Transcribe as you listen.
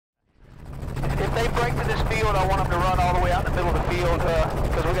field, I want them to run all the way out in the middle of the field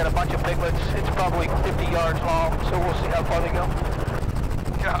because we got a bunch of piglets. It's probably 50 yards long, so we'll see how far they go.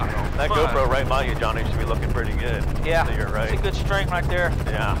 God, that GoPro right by you, Johnny, should be looking pretty good. Yeah, so you're right. It's a good string right there.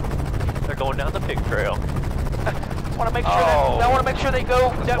 Yeah, they're going down the pig trail. I want to make sure I want to make sure they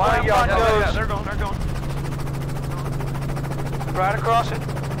go that way front goes. Yeah, they're going. Right across it.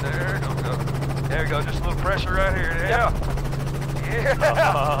 There you go. Just a little pressure right here. Yeah. Yep.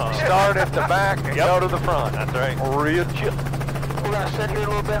 Yeah. Start at the back and go to the front. That's right. Real chill. We're gonna sit here a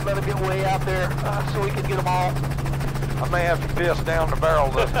little bit, let them get way out there, so we can get them all. I may have to fist down the barrel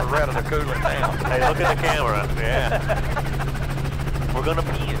of this Beretta to cool it down. Hey, look at the camera. Yeah. We're gonna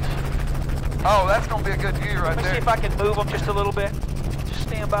pee it. Oh, that's gonna be a good view right Let me there. see if I can move them just a little bit. Just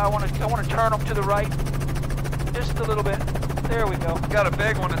stand by. I want to turn them to the right, just a little bit. There we go. Got a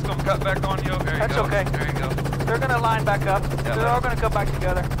big one that's gonna cut back on you. There you That's go. okay. There you go. They're gonna line back up. Yeah, They're all gonna come back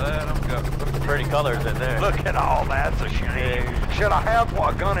together. Let them go. Pretty colors in there. Look at all that. That's a shame. Should I have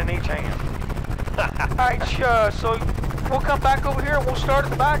a gun in each hand? Alright, so we'll come back over here and we'll start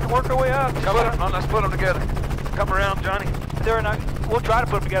at the back and work our way up. Come on, let's put them together. Come around, Johnny. We'll try to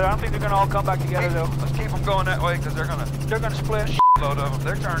put them together. I don't think they're gonna all come back together though. Let's keep them going that way because they're gonna split. load of them.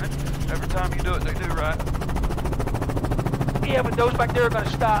 They're turning. Every time you do it, they do right. Yeah, but those back there are gonna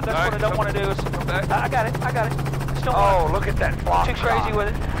stop. That's what I don't want to do. Come back. I got it. Just don't Oh, look at that flock. too crazy with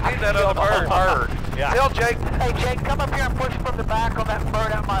it. We need that other bird. Yeah. Tell Jake. Hey Jake, come up here and push from the back on that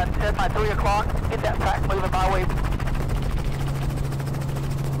bird at my 3 o'clock. Get that pack moving my way.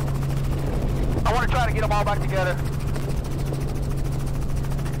 I want to try to get them all back together.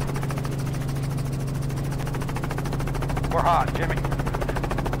 We're hot, Jimmy.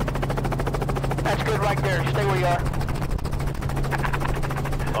 That's good right there. Stay where you are.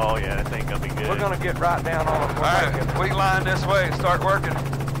 Oh yeah, I think that'll be good. We're gonna get right down on them. All right, if we line this way and start working.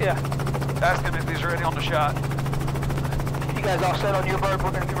 Yeah. Ask him if he's ready on the shot. You guys all set on your bird?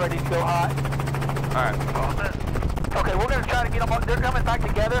 We're going to be ready to go hot. All right. Okay, we're going to try to get them. They're coming back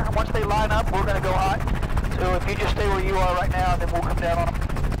together, and once they line up, we're going to go hot. So if you just stay where you are right now, then we'll come down on them.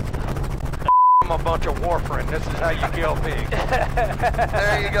 I'm a bunch of warfarin. This is how you kill pigs.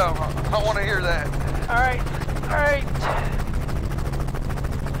 There you go. I want to hear that. All right.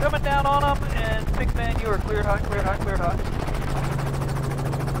 Coming down on them, and Pigman, you are cleared hot.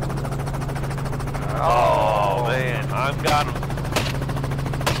 Oh man, I've got him.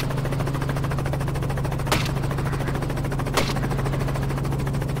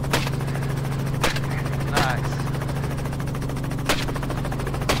 Nice.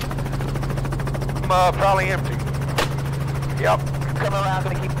 Probably empty. Yep. Come around,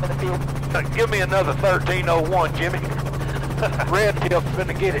 going to keep them in the field. Give me another 1301, Jimmy. Red tip's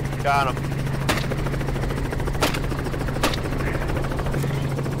finna get it. Got him.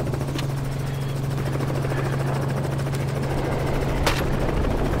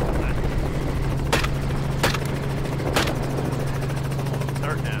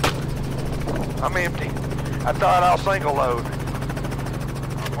 I'm empty. I thought I'll single load.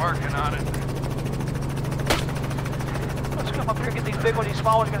 I'm working on it. Let's come up here, get these big ones. These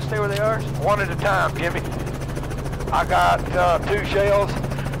small ones are going to stay where they are. One at a time, Jimmy. I got 2 shells.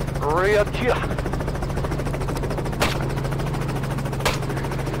 Real chill.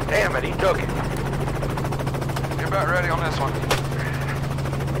 Damn it, he took it. You're about ready on this one.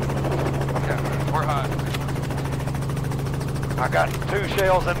 Yeah, we're hot. I got 2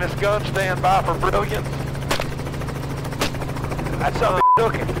 shells in this gun. Stand by for brilliance. That son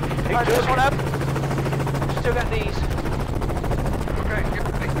took it. He All right, took this it. one up. Still got these. Okay, give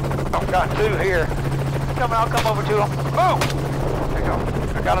me. I've got 2 here. I'll come over to them. Boom! There you go.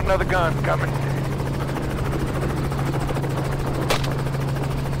 I got another gun coming.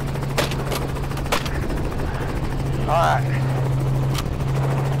 All right.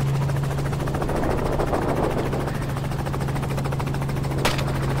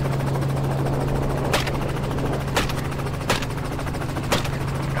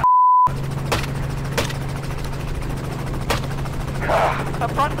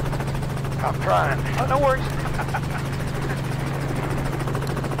 Up front. I'm trying. Oh, no worries.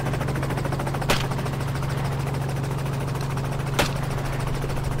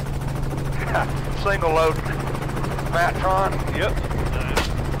 Single load. Matron. Yep.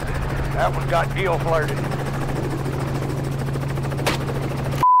 That one got gill flirted.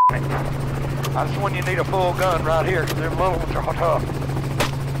 That's when you need a full gun right here, because them little ones are tough.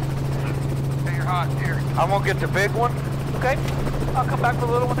 Hey, you're hot here. I'm gonna get the big one. Okay. I'll come back with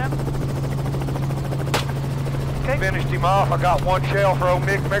a little one then. Okay. Finished him off. I got 1 shell for old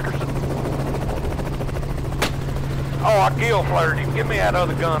Mick Mickerson. Oh, I gill flared him. Give me that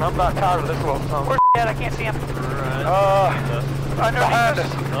other gun. I'm not tired of this little son. Where's at? I can't see him. Behind us.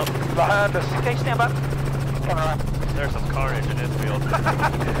 Oh, Behind us. Okay, stand by. Coming around. there's some carnage in this field.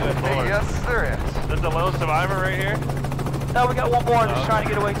 Good Lord. Yes, there is. This the lone survivor right here? No, we got one more just trying to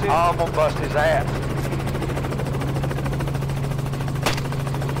get away too. I'm gonna bust his ass.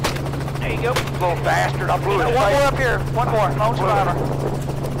 There you go. Little bastard. I blew his One more face. up here. One more. Lone survivor.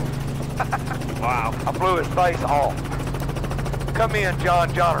 Wow. I blew his face off. Come in,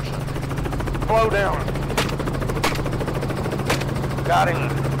 John Jonerson. Slow down. Got him.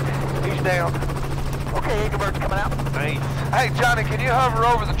 He's down. Okay, Eaglebird's coming out. Nice. Hey, Johnny, can you hover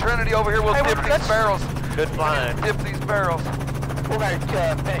over the Trinity over here? We'll Hey, dip that's- these barrels. Good flying. Dip these barrels. We're going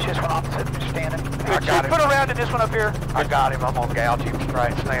to finish this one opposite standing. I got Put him. a round in this one up here. I got him. I'm gonna gouge him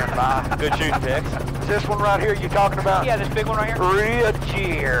straight. Stand by. Good shooting, Tex. Is this one right here you talking about? Yeah, this big one right here.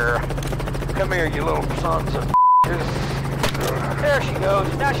 Cheer. Come here, you little sons of There she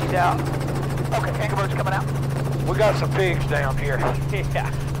goes. Now she's out. Okay, Eaglebird's coming out. We got some pigs down here. Yeah.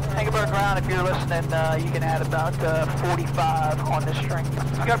 Eaglebird round, if you're listening, you can add about 45 on this string.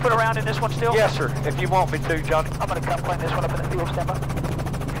 You got to put a round in this one still? Yes, sir. If you want me to, Johnny. I'm going to come clean this one up in the field. Stand by.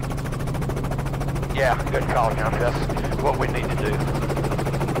 Yeah, good call, Johnny. That's what we need to do.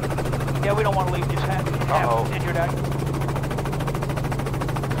 Yeah, we don't want to leave just half injured out.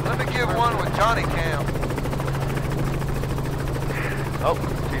 Let me give one with Johnny Cam. Oh,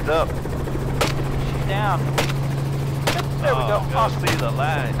 she's up. She's down. Yep, there we go. Awesome. See the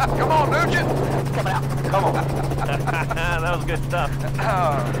line. Come on, Nugent. Coming out. Come on. That was good stuff.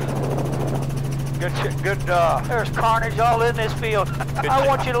 Good, There's carnage all in this field. I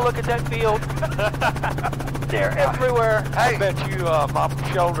want you to look at that field. They're everywhere. I bet you my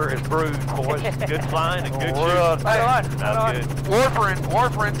shoulder is bruised, boys. Good flying and good Right shooting. Right on. That was good.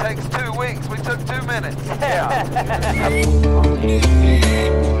 Warfarin takes 2 weeks. We took 2 minutes. Yeah.